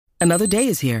Another day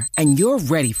is here, and you're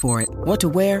ready for it. What to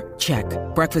wear? Check.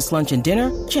 Breakfast, lunch, and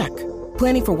dinner? Check.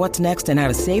 Planning for what's next and how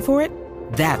to save for it?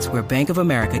 That's where Bank of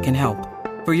America can help.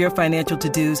 For your financial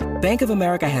to-dos, Bank of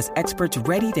America has experts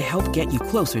ready to help get you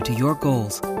closer to your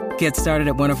goals. Get started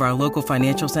at one of our local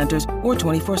financial centers or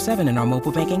 24/7 in our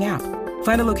mobile banking app.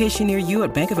 Find a location near you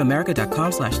at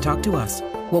bankofamerica.com/talktous.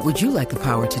 What would you like the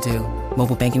power to do?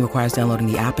 Mobile banking requires downloading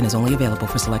the app and is only available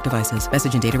for select devices.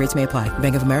 Message and data rates may apply.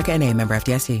 Bank of America N.A., member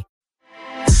FDIC.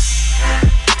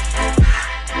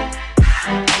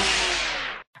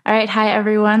 All right. Hi,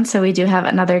 everyone. So we do have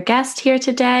another guest here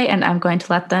today, and I'm going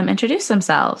to let them introduce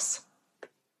themselves.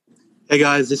 Hey,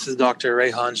 guys. This is Dr.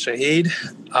 Rehan Shahid.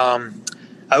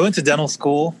 I went to dental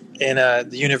school in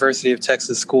the University of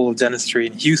Texas School of Dentistry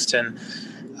in Houston,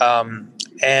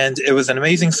 and it was an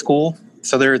amazing school.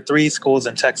 So there are 3 schools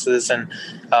in Texas, and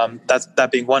that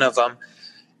being one of them.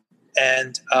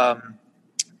 And,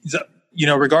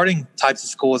 regarding types of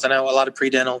schools, I know a lot of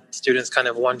pre-dental students kind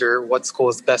of wonder what school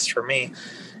is best for me.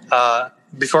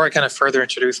 Before I kind of further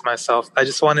introduce myself, I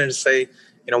just wanted to say,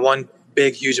 one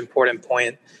big, huge, important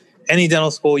point. Any dental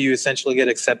school you essentially get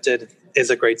accepted is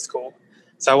a great school.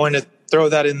 So I wanted to throw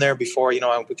that in there before,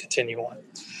 I would continue on.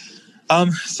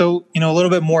 So, a little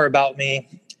bit more about me.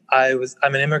 I'm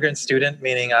an immigrant student,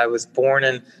 meaning I was born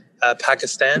in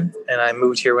Pakistan, and I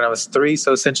moved here when I was 3,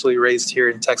 so essentially raised here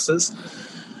in Texas.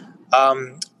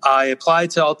 I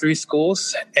applied to all 3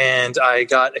 schools, and I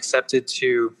got accepted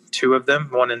to 2 of them,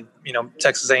 one in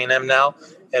Texas A&M now,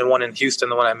 and one in Houston,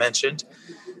 the one I mentioned.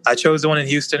 I chose the one in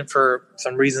Houston for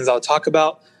some reasons I'll talk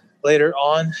about later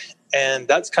on, and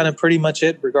that's kind of pretty much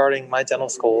it regarding my dental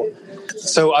school.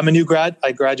 So I'm a new grad.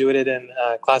 I graduated in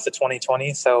class of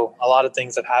 2020, so a lot of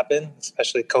things have happened,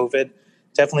 especially COVID.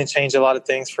 Definitely changed a lot of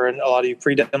things for a lot of you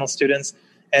pre-dental students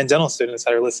and dental students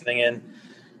that are listening in.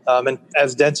 And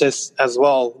as dentists as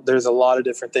well, there's a lot of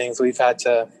different things we've had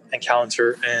to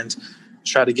encounter and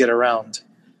try to get around.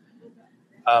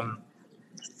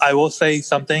 I will say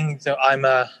something. So I'm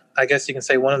I guess you can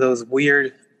say one of those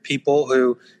weird people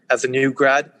who, as a new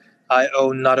grad, I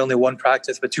own not only 1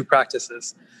 practice, but 2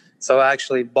 practices. So I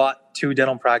actually bought 2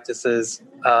 dental practices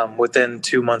within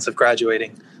 2 months of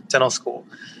graduating dental school.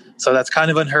 So that's kind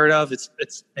of unheard of. It's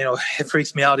it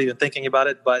freaks me out even thinking about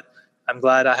it, but I'm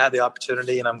glad I had the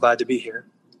opportunity, and I'm glad to be here.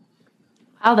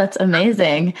 Wow, that's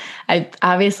amazing. I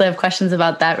obviously have questions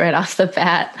about that right off the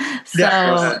bat.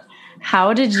 So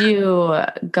how did you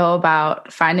go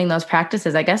about finding those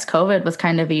practices? I guess COVID was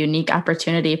kind of a unique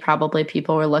opportunity. Probably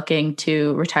people were looking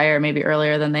to retire maybe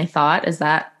earlier than they thought. Is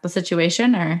that the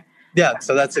situation, or? Yeah,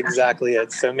 so that's exactly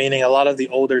it. So meaning a lot of the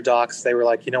older docs, they were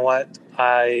like, you know what,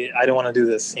 I don't want to do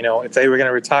this. If they were going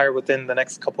to retire within the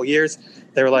next couple of years,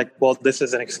 they were like, well, this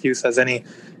is an excuse as any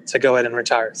to go ahead and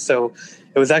retire. So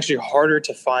it was actually harder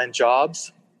to find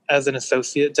jobs as an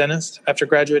associate dentist after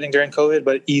graduating during COVID,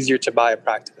 but easier to buy a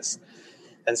practice.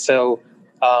 And so,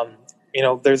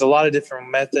 there's a lot of different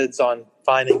methods on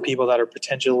finding people that are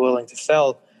potentially willing to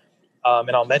sell.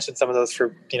 And I'll mention some of those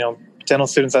for, dental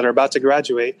students that are about to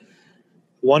graduate.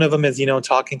 One of them is,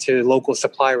 talking to local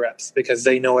supply reps because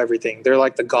they know everything. They're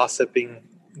like the gossiping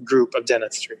group of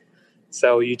dentistry.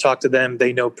 So you talk to them,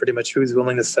 they know pretty much who's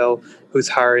willing to sell, who's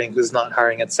hiring, who's not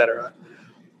hiring, etc.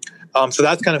 So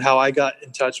that's kind of how I got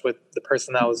in touch with the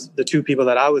person that was the 2 people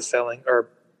that I was selling or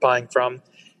buying from.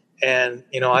 And,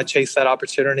 I chased that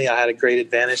opportunity. I had a great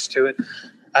advantage to it.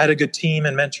 I had a good team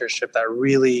and mentorship that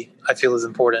really I feel is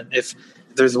important. If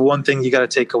there's one thing you got to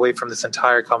take away from this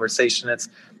entire conversation, it's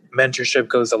mentorship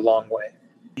goes a long way.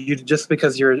 Just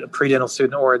because you're a pre-dental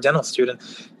student or a dental student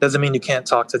doesn't mean you can't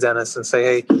talk to dentists and say,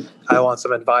 hey, I want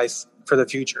some advice for the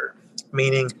future.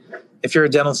 Meaning, if you're a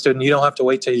dental student, you don't have to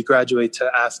wait till you graduate to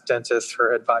ask dentists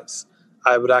for advice.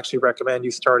 I would actually recommend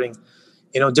you starting,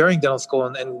 during dental school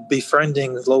and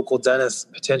befriending local dentists,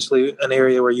 potentially an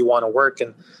area where you want to work,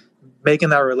 and making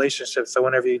that relationship. So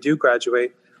whenever you do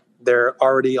graduate, they're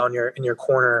already in your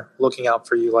corner looking out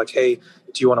for you. Like, hey,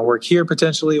 do you want to work here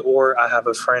potentially? Or I have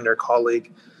a friend or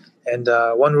colleague. And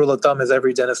one rule of thumb is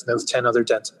every dentist knows 10 other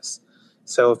dentists.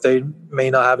 So if they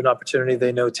may not have an opportunity,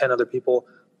 they know 10 other people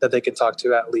that they can talk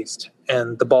to at least.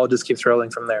 And the ball just keeps rolling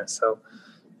from there. So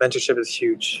mentorship is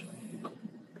huge.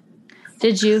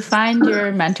 Did you find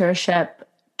your mentorship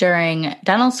during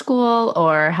dental school,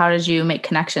 or how did you make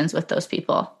connections with those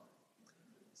people?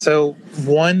 So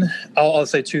I'll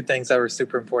say 2 things that were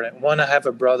super important. One, I have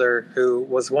a brother who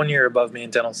was 1 year above me in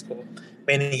dental school,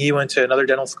 meaning he went to another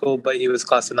dental school, but he was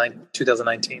class of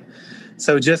 2019.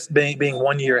 So just being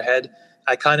 1 year ahead,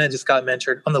 I kind of just got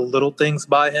mentored on the little things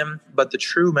by him. But the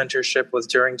true mentorship was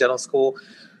during dental school,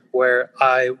 where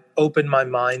I opened my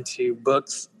mind to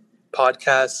books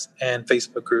podcasts, and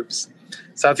Facebook groups.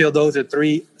 So I feel those are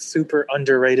three super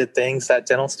underrated things that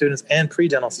dental students and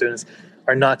pre-dental students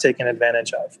are not taking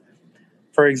advantage of.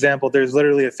 For example, there's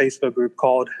literally a Facebook group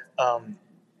called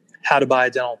How to Buy a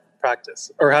Dental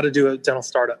Practice, or How to Do a Dental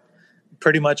Startup.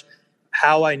 Pretty much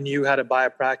how I knew how to buy a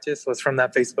practice was from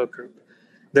that Facebook group.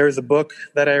 There's a book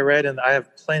that I read, and I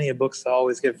have plenty of books to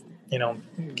always give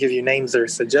you names or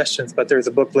suggestions, but there's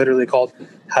a book literally called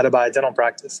How to Buy a Dental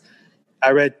Practice.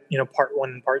 I read, part 1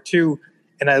 and part 2,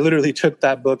 and I literally took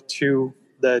that book to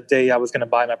the day I was going to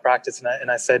buy my practice,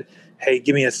 and I said, hey,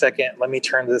 give me a second, let me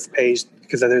turn to this page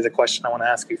because there's a question I want to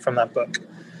ask you from that book.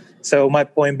 So my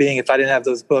point being, if I didn't have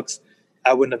those books,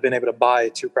 I wouldn't have been able to buy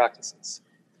 2 practices.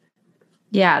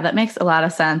 Yeah, that makes a lot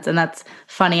of sense. And that's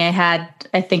funny.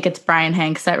 I think it's Brian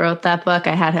Hanks that wrote that book.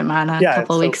 I had him on a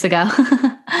couple weeks ago.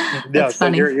 Yeah, so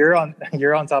funny. You're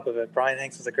on top of it. Brian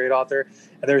Hanks is a great author.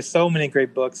 And there's so many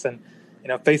great books, and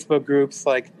Facebook groups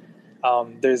like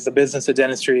there's the Business of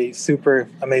Dentistry, super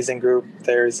amazing group.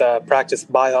 There's Practice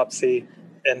Biopsy,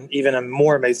 and even a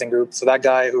more amazing group. So that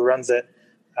guy who runs it,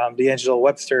 D'Angelo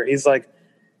Webster, he's like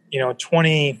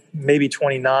 20, maybe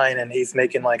 29, and he's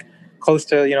making like close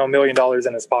to $1 million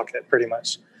in his pocket, pretty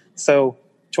much. So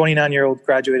 29-year-old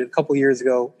graduated a couple years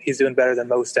ago. He's doing better than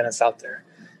most dentists out there.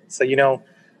 So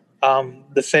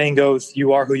the saying goes,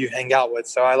 you are who you hang out with.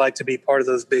 So I like to be part of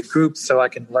those big groups so I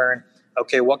can learn,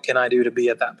 okay, what can I do to be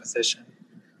at that position?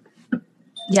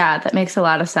 Yeah, that makes a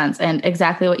lot of sense. And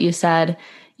exactly what you said,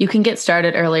 you can get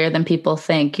started earlier than people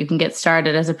think. You can get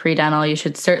started as a pre-dental. You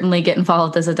should certainly get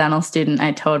involved as a dental student.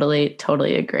 I totally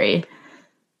agree.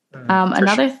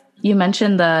 You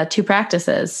mentioned the 2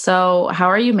 practices. So how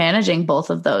are you managing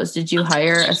both of those? Did you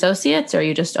hire associates, or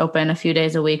you just open a few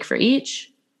days a week for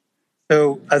each?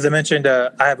 So as I mentioned,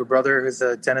 I have a brother who's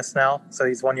a dentist now. So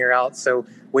he's 1 year out. So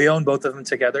we own both of them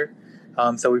together.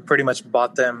 So we pretty much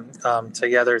bought them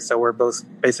together. So we're both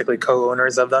basically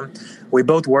co-owners of them. We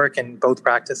both work in both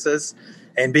practices.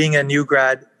 And being a new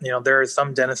grad, there are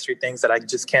some dentistry things that I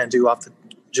just can't do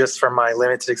just from my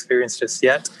limited experience just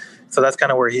yet. So that's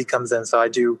kind of where he comes in. So I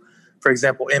do, for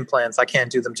example, implants. I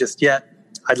can't do them just yet.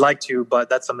 I'd like to, but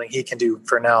that's something he can do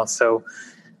for now. So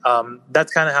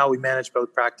that's kind of how we manage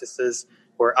both practices,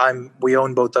 where we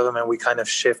own both of them and we kind of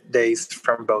shift days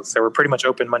from both. So we're pretty much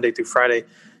open Monday through Friday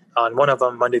on one of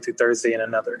them, Monday through Thursday in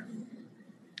another.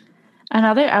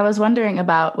 I was wondering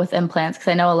about with implants,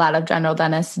 because I know a lot of general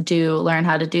dentists do learn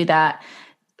how to do that.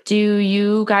 Do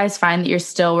you guys find that you're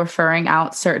still referring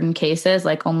out certain cases,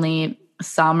 like only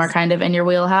some are kind of in your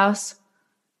wheelhouse?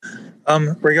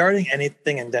 Regarding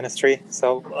anything in dentistry,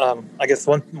 so I guess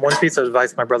one piece of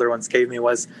advice my brother once gave me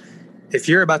was, if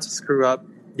you're about to screw up,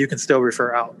 you can still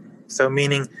refer out. So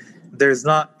meaning there's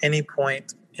not any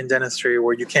point in dentistry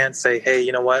where you can't say, hey,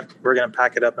 you know what, we're going to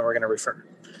pack it up and we're going to refer.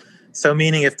 So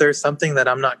meaning if there's something that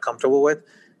I'm not comfortable with,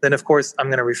 then of course I'm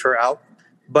going to refer out.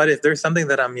 But if there's something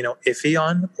that I'm, iffy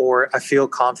on, or I feel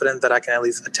confident that I can at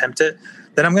least attempt it,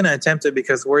 then I'm going to attempt it,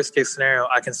 because worst case scenario,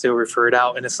 I can still refer it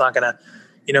out and it's not going to,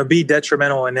 be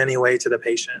detrimental in any way to the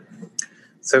patient.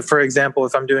 So for example,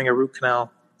 if I'm doing a root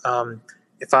canal,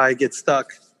 if I get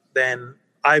stuck, then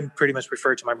I pretty much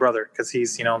refer to my brother, because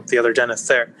he's, the other dentist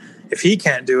there. If he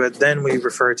can't do it, then we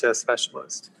refer to a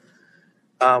specialist.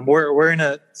 We're in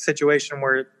a situation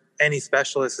where any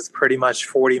specialist is pretty much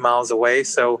 40 miles away.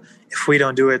 So if we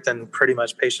don't do it, then pretty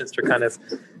much patients are kind of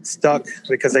stuck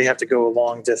because they have to go a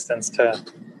long distance to,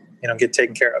 get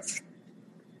taken care of.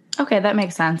 Okay, that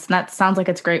makes sense. And that sounds like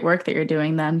it's great work that you're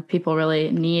doing then. People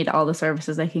really need all the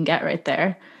services they can get right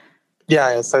there.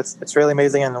 Yeah, so it's really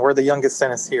amazing, and we're the youngest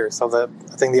dentist here. So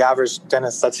I think the average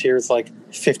dentist that's here is like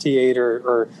 58,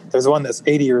 or there's one that's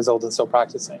 80 years old and still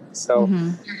practicing. So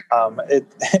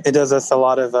it does us a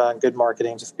lot of good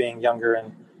marketing, just being younger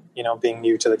and being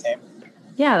new to the game.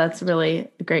 Yeah, that's really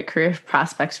great career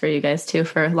prospects for you guys too,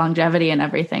 for longevity and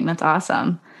everything. That's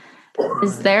awesome.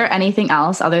 Is there anything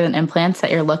else other than implants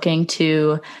that you're looking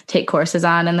to take courses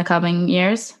on in the coming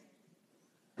years?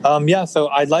 So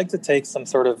I'd like to take some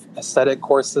sort of aesthetic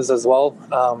courses as well,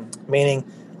 meaning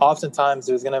oftentimes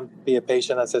there's going to be a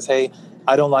patient that says, hey,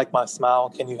 I don't like my smile.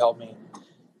 Can you help me?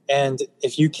 And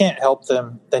if you can't help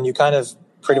them, then you kind of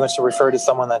pretty much refer to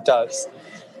someone that does.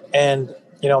 And,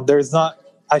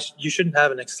 you shouldn't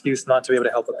have an excuse not to be able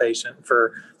to help a patient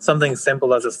for something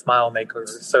simple as a smile maker.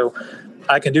 So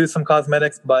I can do some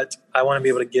cosmetics, but I want to be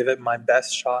able to give it my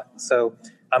best shot. So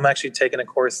I'm actually taking a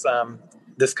course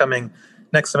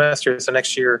next semester, so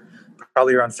next year,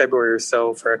 probably around February or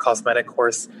so, for a cosmetic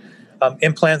course.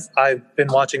 Implants, I've been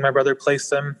watching my brother place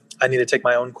them. I need to take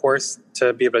my own course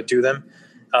to be able to do them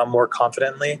more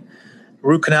confidently.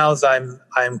 Root canals,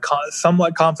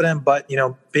 somewhat confident, but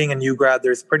being a new grad,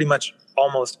 there's pretty much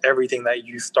almost everything that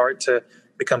you start to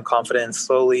become confident in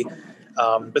slowly.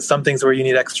 But some things where you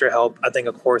need extra help, I think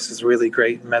a course is a really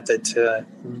great method to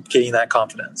getting that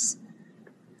confidence.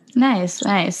 Nice.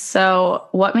 So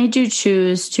what made you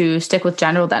choose to stick with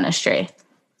general dentistry?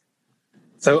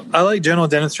 So I like general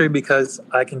dentistry because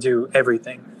I can do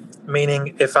everything.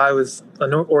 Meaning if I was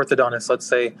an orthodontist, let's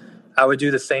say, I would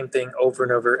do the same thing over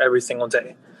and over every single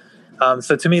day.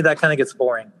 So to me, that kind of gets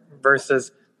boring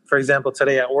versus, for example,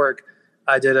 today at work,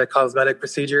 I did a cosmetic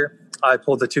procedure. I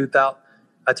pulled the tooth out.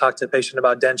 I talked to a patient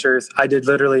about dentures. I did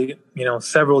literally,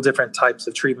 several different types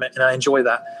of treatment. And I enjoy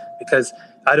that because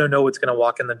I don't know what's going to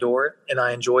walk in the door. And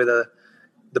I enjoy the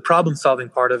problem solving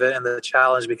part of it and the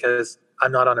challenge because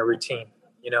I'm not on a routine.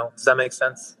 Does that make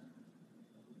sense?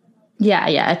 Yeah,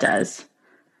 it does.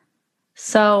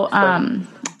 So,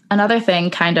 another thing,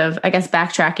 kind of, I guess,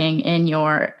 backtracking in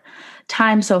your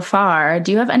time so far,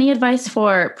 do you have any advice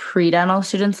for pre-dental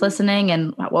students listening?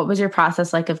 And what was your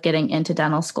process like of getting into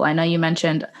dental school? I know you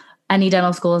mentioned any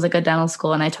dental school is a good dental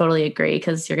school, and I totally agree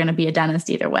because you're going to be a dentist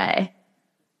either way.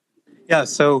 Yeah,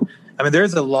 so,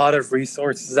 there's a lot of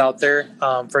resources out there.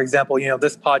 For example,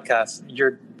 this podcast,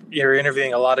 you're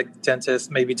interviewing a lot of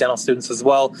dentists, maybe dental students as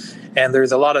well. And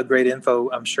there's a lot of great info,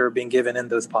 I'm sure, being given in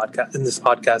this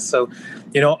podcast. So,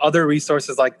 other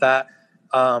resources like that,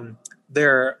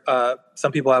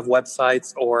 some people have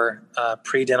websites or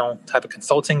pre-dental type of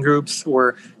consulting groups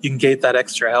where you can get that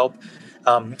extra help.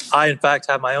 I, in fact,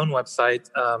 have my own website.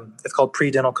 It's called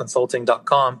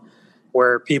predentalconsulting.com,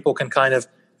 where people can kind of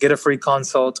get a free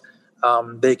consult.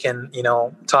 They can,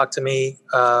 talk to me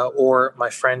or my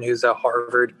friend who's a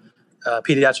Harvard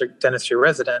pediatric dentistry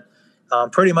resident,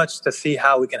 pretty much to see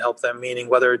how we can help them, meaning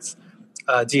whether it's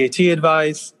DAT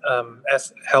advice,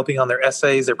 helping on their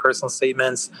essays, their personal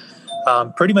statements,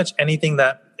 pretty much anything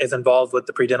that is involved with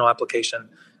the pre-dental application.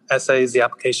 Essays, the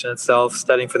application itself,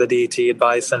 studying for the DAT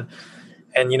advice, and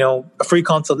a free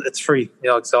consult, it's free.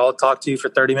 So I'll talk to you for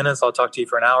 30 minutes, I'll talk to you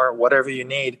for an hour, whatever you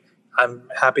need. I'm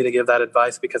happy to give that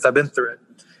advice because I've been through it.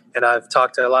 And I've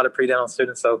talked to a lot of pre-dental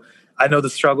students, so I know the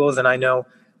struggles, and I know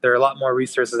there are a lot more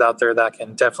resources out there that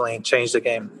can definitely change the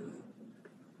game.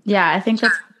 Yeah, I think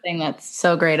that's the thing that's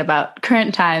so great about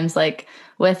current times. Like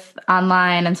with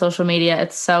online and social media,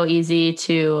 it's so easy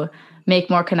to make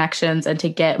more connections and to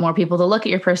get more people to look at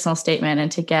your personal statement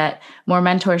and to get more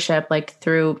mentorship, like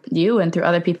through you and through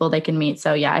other people they can meet.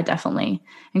 So yeah, I definitely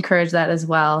encourage that as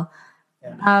well.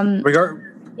 Yeah.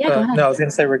 Go ahead. No, I was going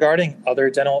to say regarding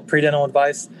other pre-dental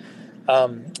advice,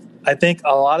 I think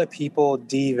a lot of people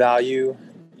devalue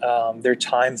their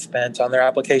time spent on their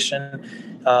application.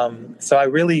 So I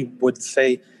really would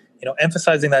say,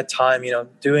 emphasizing that time,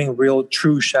 doing real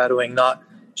true shadowing, not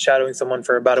shadowing someone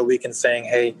for about a week and saying,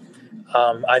 hey,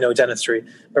 I know dentistry,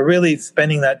 but really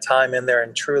spending that time in there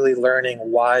and truly learning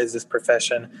why is this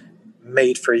profession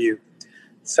made for you.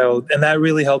 So, and that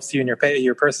really helps you in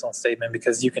your personal statement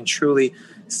because you can truly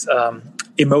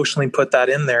emotionally put that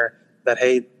in there that,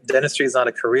 hey, dentistry is not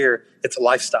a career, it's a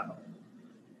lifestyle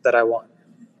that I want.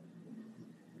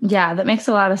 Yeah, that makes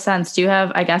a lot of sense. Do you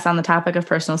have, I guess, on the topic of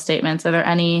personal statements, are there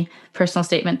any personal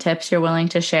statement tips you're willing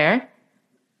to share?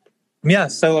 Yeah,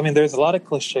 so there's a lot of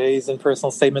cliches and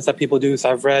personal statements that people do.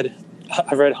 So I've read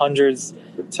hundreds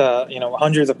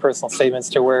of personal statements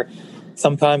to where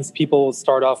sometimes people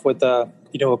start off with a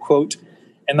quote,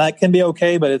 and that can be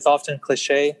okay, but it's often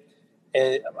cliche.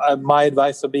 My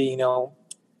advice would be,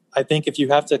 I think if you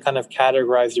have to kind of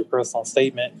categorize your personal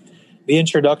statement, the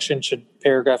introduction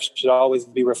paragraph should always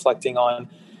be reflecting on,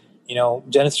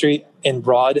 dentistry in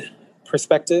broad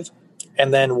perspective,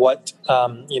 and then what,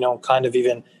 kind of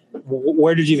even,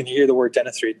 where did you even hear the word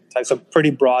dentistry? So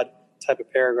pretty broad type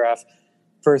of paragraph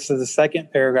versus the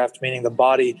second paragraph, meaning the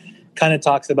body, kind of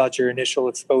talks about your initial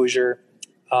exposure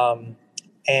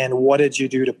and what did you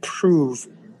do to prove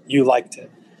you liked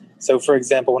it. So, for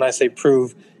example, when I say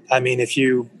prove, I mean if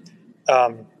you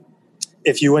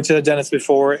went to the dentist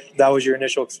before, that was your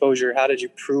initial exposure, how did you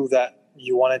prove that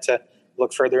you wanted to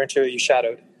look further into it? You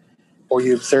shadowed or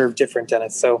you observed different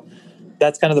dentists. So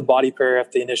that's kind of the body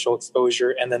paragraph, the initial exposure,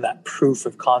 and then that proof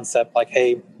of concept, like,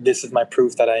 hey, this is my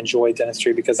proof that I enjoy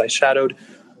dentistry because I shadowed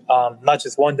not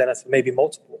just one dentist, but maybe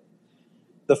multiple.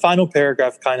 The final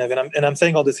paragraph kind of, and I'm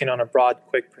saying all this, on a broad,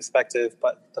 quick perspective,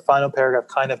 but the final paragraph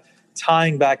kind of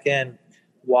tying back in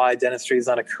why dentistry is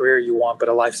not a career you want, but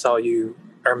a lifestyle you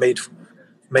are made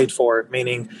for,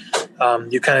 meaning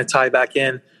you kind of tie back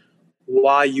in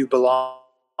why you belong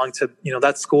to,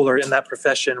 that school or in that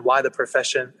profession, why the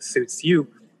profession suits you.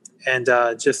 And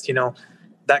just,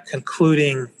 that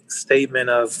concluding statement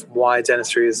of why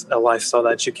dentistry is a lifestyle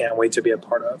that you can't wait to be a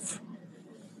part of.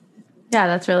 Yeah,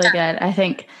 that's really good. I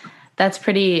think that's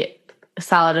pretty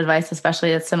solid advice,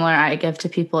 especially it's similar I give to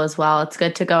people as well. It's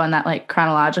good to go in that like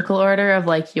chronological order of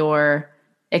like your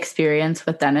experience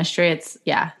with dentistry.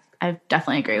 I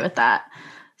definitely agree with that.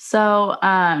 So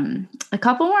a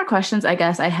couple more questions, I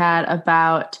guess I had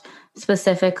about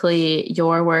specifically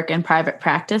your work in private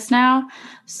practice now.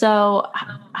 So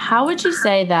how would you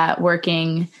say that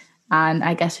working on,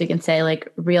 I guess we can say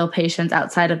like real patients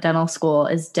outside of dental school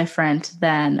is different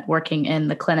than working in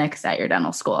the clinics at your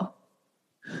dental school?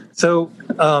 So,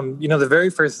 the very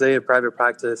first day of private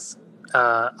practice,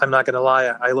 I'm not going to lie,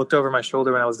 I looked over my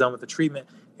shoulder when I was done with the treatment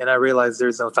and I realized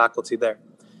there's no faculty there.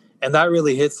 And that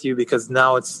really hits you because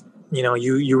now it's,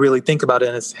 you really think about it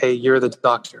and it's, hey, you're the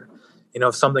doctor.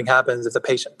 If something happens, if the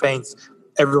patient faints,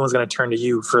 everyone's going to turn to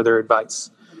you for their advice,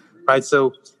 right?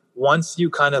 So once you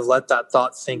kind of let that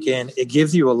thought sink in, it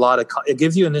gives you it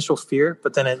gives you initial fear,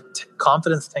 but then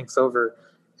confidence takes over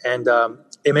and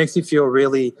it makes you feel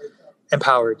really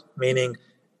empowered, meaning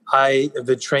I have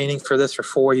been training for this for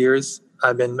 4 years.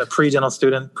 I've been a pre-dental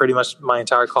student pretty much my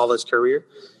entire college career.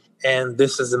 And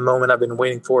this is the moment I've been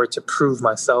waiting for to prove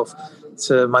myself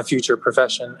to my future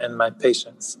profession and my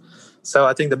patients. So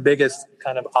I think the biggest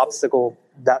kind of obstacle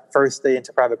that first day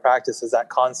into private practice is that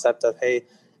concept of, hey,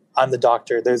 I'm the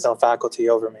doctor, there's no faculty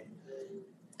over me.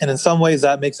 And in some ways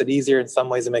that makes it easier, in some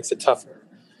ways it makes it tougher.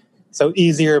 So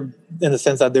easier in the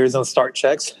sense that there's no start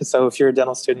checks. So if you're a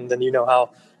dental student, then you know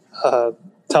how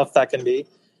tough that can be.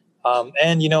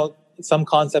 And some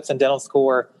concepts in dental school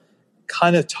are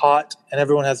kind of taught, and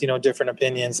everyone has, different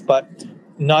opinions, but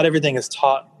not everything is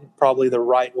taught probably the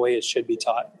right way it should be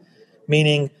taught.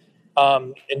 Meaning,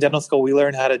 in dental school, we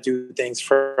learn how to do things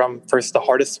from first the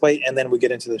hardest way, and then we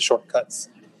get into the shortcuts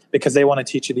because they want to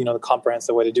teach you, the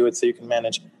comprehensive way to do it so you can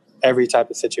manage every type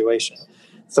of situation.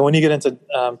 So when you get into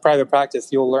private practice,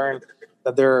 you'll learn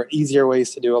that there are easier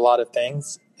ways to do a lot of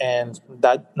things, and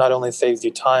that not only saves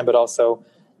you time, but also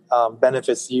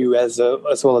benefits you as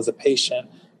well as a patient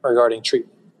regarding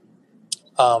treatment.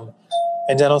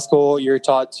 In dental school, you're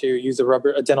taught to use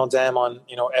a dental dam on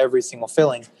every single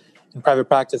filling. In private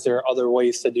practice, there are other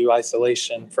ways to do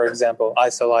isolation, for example,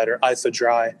 IsoLite or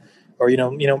IsoDry, or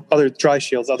other dry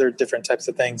shields, other different types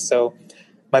of things. So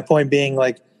my point being,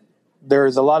 like,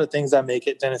 there's a lot of things that make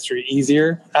it dentistry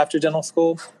easier after dental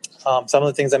school. Some of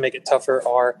the things that make it tougher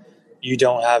are you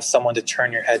don't have someone to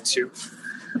turn your head to,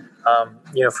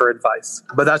 for advice.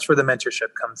 But that's where the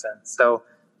mentorship comes in. So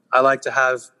I like to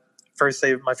have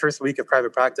my first week of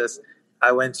private practice,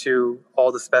 I went to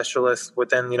all the specialists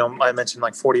within, I mentioned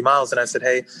like 40 miles, and I said,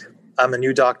 hey, I'm a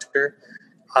new doctor.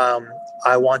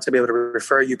 I want to be able to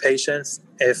refer you patients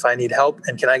if I need help.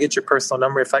 And can I get your personal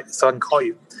number so I can call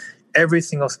you? Every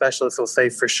single specialist will say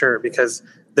for sure, because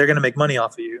they're going to make money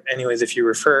off of you anyways if you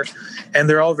refer. And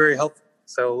they're all very helpful.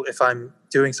 So if I'm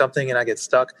doing something and I get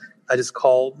stuck, I just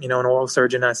call, an oral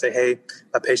surgeon and I say, hey,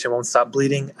 my patient won't stop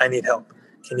bleeding. I need help.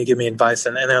 Can you give me advice?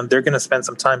 And then they're going to spend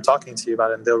some time talking to you about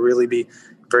it, and they'll really be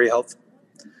very helpful.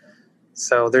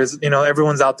 So there's,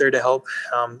 everyone's out there to help.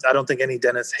 I don't think any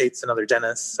dentist hates another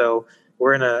dentist. So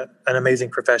we're in an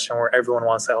amazing profession where everyone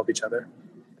wants to help each other.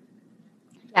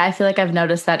 Yeah, I feel like I've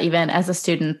noticed that even as a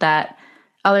student that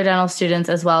other dental students,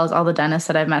 as well as all the dentists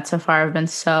that I've met so far, have been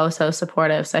so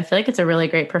supportive. So I feel like it's a really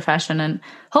great profession, and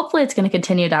hopefully it's going to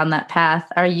continue down that path.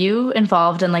 Are you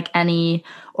involved in like any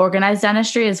organized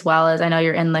dentistry, as well as, I know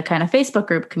you're in the kind of Facebook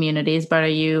group communities, but are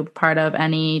you part of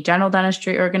any general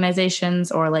dentistry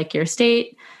organizations or like your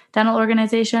state dental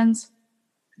organizations?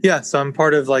 Yeah, so I'm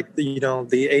part of like the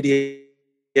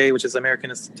ADA, which is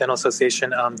American Dental Association,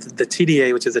 the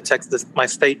TDA, which is my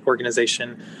state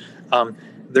organization.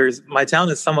 My town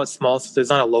is somewhat small, so there's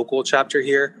not a local chapter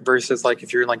here versus like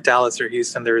if you're in like Dallas or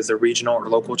Houston, there is a regional or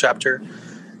local chapter.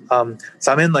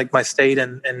 So I'm in like my state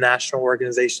and national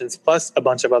organizations, plus a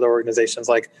bunch of other organizations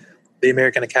like the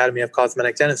American Academy of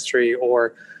Cosmetic Dentistry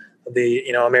or the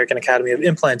American Academy of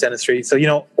Implant Dentistry. So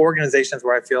organizations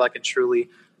where I feel I can truly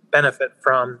benefit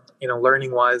from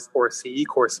learning wise or CE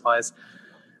course wise,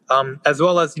 as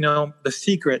well as the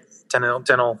secret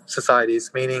dental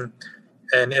societies, meaning.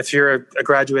 And if you're a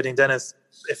graduating dentist,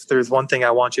 if there's one thing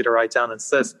I want you to write down, it's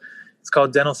this. It's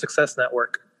called Dental Success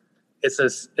Network. It's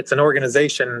an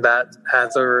organization that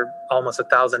has over almost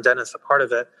 1,000 dentists a part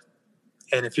of it.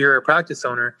 And if you're a practice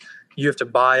owner, you have to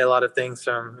buy a lot of things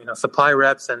from supply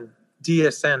reps, and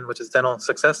DSN, which is Dental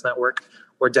Success Network,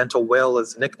 or Dental Whale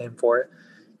is the nickname for it.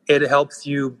 It helps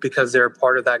you because they're a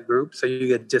part of that group, so you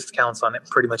get discounts on it,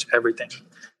 pretty much everything.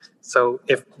 So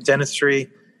if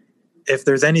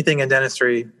there's anything in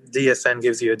dentistry DSN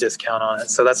gives you a discount on it.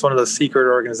 So that's one of those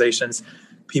secret organizations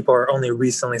people are only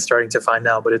recently starting to find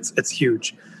out, but it's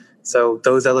huge. So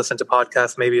those that listen to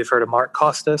podcasts, maybe have heard of Mark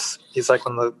Costas. He's like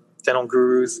one of the dental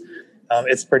gurus.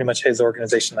 It's pretty much his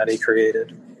organization that he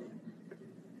created.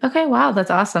 Okay, wow,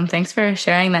 that's awesome. Thanks for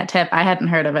sharing that tip. I hadn't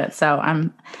heard of it, so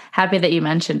I'm happy that you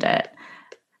mentioned it.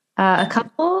 A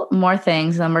couple more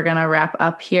things, then we're going to wrap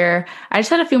up here. I just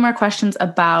had a few more questions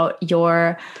about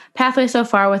your pathway so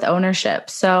far with ownership.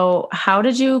 So how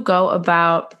did you go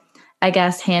about, I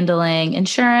guess, handling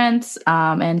insurance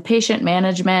and patient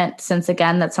management? Since,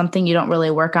 again, that's something you don't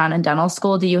really work on in dental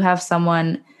school. Do you have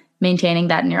someone maintaining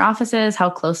that in your offices?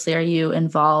 How closely are you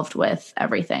involved with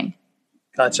everything?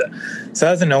 Gotcha. So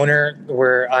as an owner,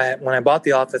 when I bought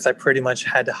the office, I pretty much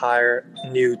had to hire a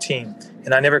new team.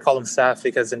 And I never call them staff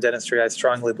because in dentistry, I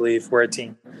strongly believe we're a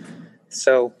team.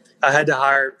 So I had to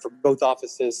hire for both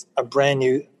offices a brand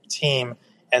new team.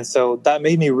 And so that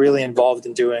made me really involved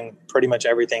in doing pretty much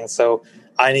everything. So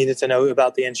I needed to know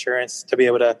about the insurance to be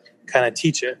able to kind of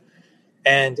teach it.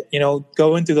 And,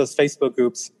 going through those Facebook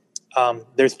groups,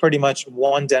 there's pretty much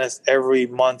one dentist every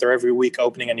month or every week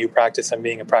opening a new practice and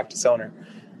being a practice owner,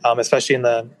 especially in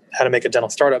the How to Make a Dental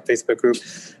Startup Facebook group.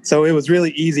 So it was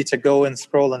really easy to go and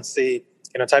scroll and see,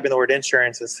 type in the word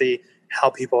insurance and see how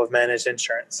people have managed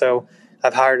insurance. So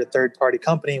I've hired a third-party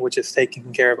company, which is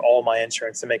taking care of all my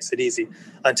insurance. It makes it easy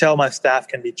until my staff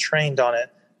can be trained on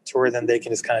it to where then they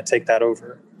can just kind of take that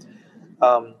over.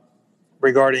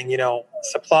 Regarding,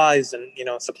 supplies and,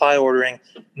 supply ordering,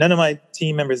 none of my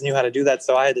team members knew how to do that.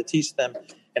 So I had to teach them.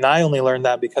 And I only learned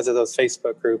that because of those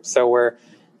Facebook groups. So where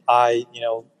I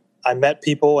met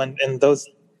people and those,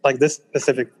 like this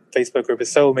specific Facebook group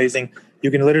is so amazing.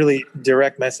 You can literally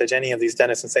direct message any of these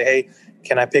dentists and say, hey,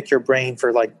 can I pick your brain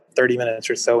for like 30 minutes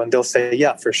or so? And they'll say,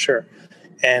 yeah, for sure.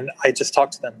 And I just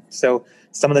talk to them. So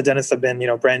some of the dentists have been,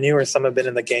 brand new, or some have been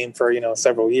in the game for,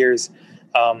 several years.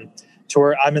 To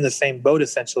where I'm in the same boat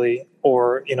essentially,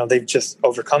 or, they've just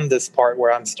overcome this part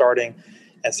where I'm starting.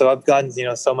 And so I've gotten,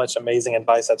 so much amazing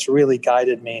advice that's really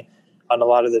guided me on a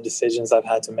lot of the decisions I've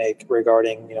had to make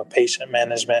regarding, patient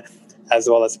management as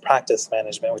well as practice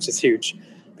management, which is huge.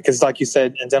 Because like you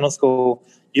said, in dental school,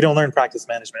 you don't learn practice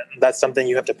management. That's something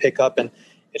you have to pick up, and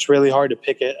it's really hard to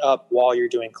pick it up while you're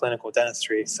doing clinical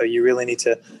dentistry. So you really need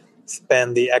to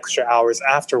spend the extra hours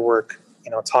after work,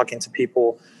 talking to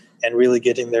people and really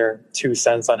getting their 2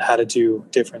 cents on how to do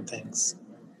different things.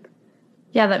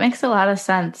 Yeah, that makes a lot of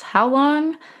sense. How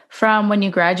long from when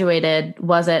you graduated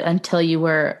was it until you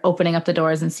were opening up the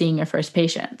doors and seeing your first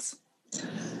patients?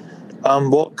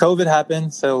 Well, COVID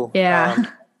happened. So yeah,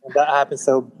 that happened.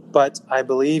 So, but I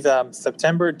believe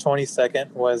September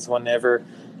 22nd was whenever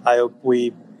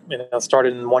we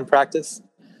started in one practice.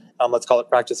 Let's call it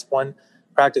practice 1.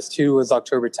 Practice 2 was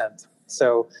October 10th.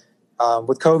 So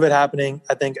with COVID happening,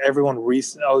 I think everyone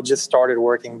just started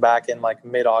working back in like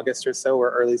mid-August or so, or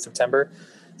early September.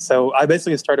 So I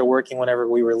basically started working whenever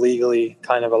we were legally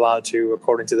kind of allowed to,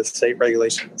 according to the state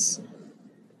regulations.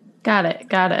 Got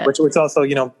it. Which also,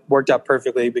 worked out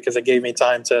perfectly because it gave me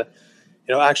time to,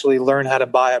 actually learn how to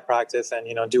buy a practice and,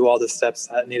 do all the steps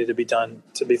that needed to be done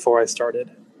before I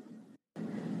started.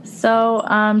 So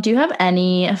do you have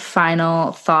any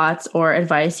final thoughts or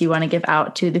advice you want to give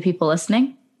out to the people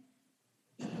listening?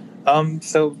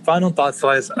 So final thoughts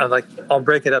wise, I'll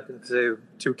break it up into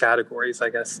 2 categories, I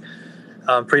guess.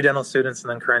 Pre-dental students and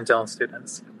then current dental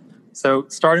students. So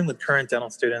starting with current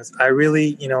dental students, I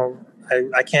really,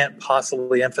 I can't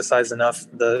possibly emphasize enough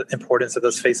the importance of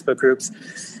those Facebook groups.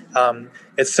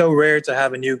 It's so rare to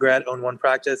have a new grad own one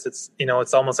practice.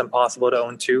 It's almost impossible to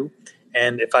own 2.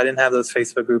 And if I didn't have those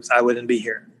Facebook groups, I wouldn't be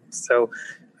here. So,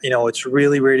 it's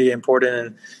really, really important.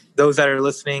 And those that are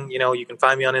listening, you can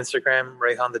find me on Instagram,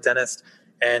 Rehan the Dentist,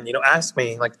 and, ask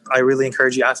me. Like, I really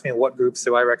encourage you, ask me what groups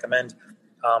do I recommend.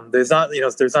 There's not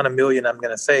a million I'm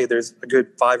going to say. There's a good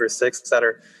 5 or 6 that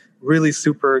are really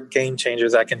super game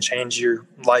changers that can change your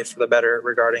life for the better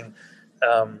regarding,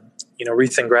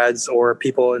 recent grads or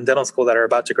people in dental school that are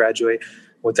about to graduate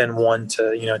within 1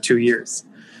 to 2 years.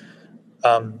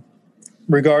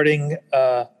 Regarding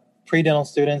pre-dental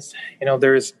students,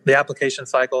 there's the application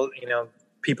cycle.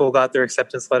 People got their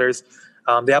acceptance letters.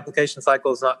 The application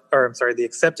cycle the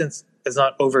acceptance is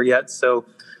not over yet. So,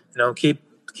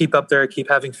 keep up there, keep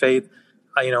having faith.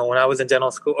 When I was in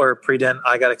dental school or pre-dent,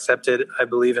 I got accepted, I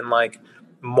believe in like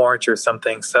March or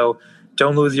something. So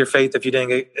don't lose your faith if you didn't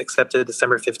get accepted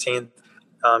December 15th.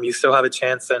 You still have a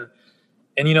chance. And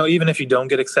even if you don't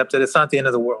get accepted, it's not the end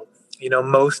of the world.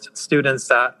 Most students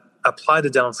that apply to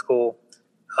dental school,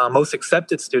 most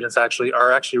accepted students are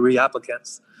actually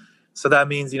reapplicants. So that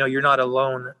means, you're not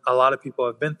alone. A lot of people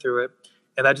have been through it,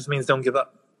 and that just means don't give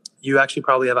up. You actually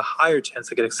probably have a higher chance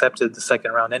to get accepted the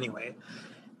second round anyway.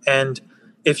 And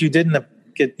if you didn't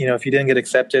get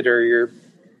accepted, or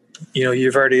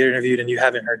you've already interviewed and you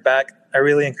haven't heard back, I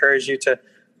really encourage you to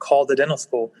call the dental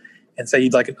school and say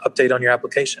you'd like an update on your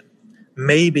application.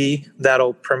 Maybe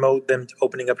that'll promote them to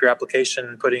opening up your application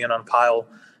and putting it on a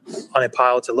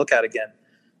pile to look at again.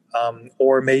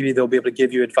 Or maybe they'll be able to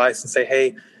give you advice and say,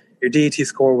 hey, your DAT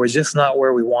score was just not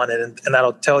where we wanted. And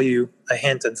that'll tell you a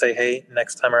hint and say, hey,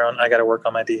 next time around, I got to work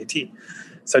on my DAT.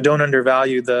 So don't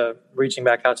undervalue the reaching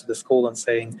back out to the school and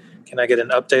saying, can I get an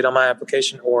update on my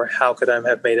application, or how could I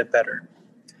have made it better?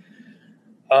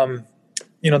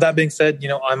 That being said,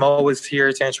 I'm always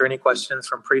here to answer any questions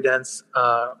from pre-dents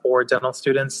or dental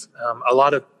students. A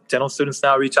lot of dental students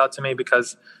now reach out to me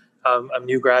because I'm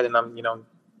new grad and I'm,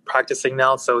 practicing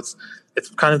now. So it's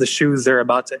kind of the shoes they're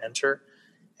about to enter.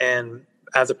 And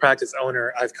as a practice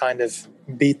owner, I've kind of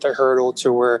beat the hurdle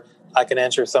to where I can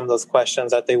answer some of those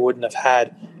questions that they wouldn't have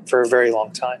had for a very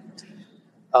long time.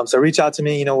 So reach out to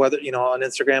me, whether, on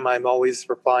Instagram, I'm always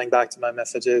replying back to my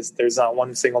messages. There's not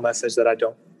one single message that I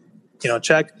don't,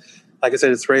 check. Like I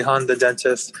said, it's Rehan, the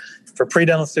dentist. For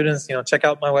pre-dental students, check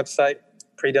out my website,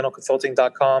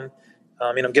 predentalconsulting.com.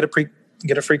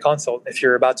 Get a free consult. If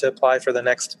you're about to apply for the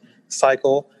next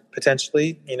cycle,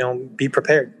 potentially, be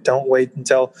prepared. Don't wait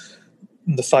until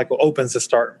the cycle opens to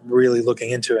start really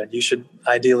looking into it. You should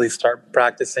ideally start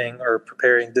practicing or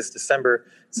preparing this December,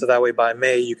 so that way by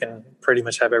May you can pretty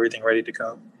much have everything ready to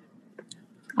go.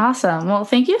 Awesome. Well,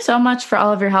 thank you so much for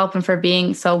all of your help and for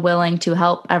being so willing to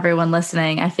help everyone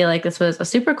listening. I feel like this was a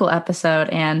super cool episode,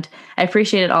 and I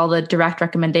appreciated all the direct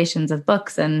recommendations of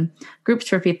books and groups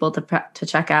for people to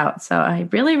check out. So I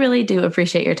really, really do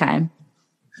appreciate your time.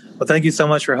 Well, thank you so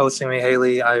much for hosting me,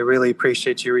 Haley. I really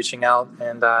appreciate you reaching out,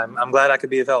 and I'm glad I could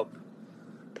be of help.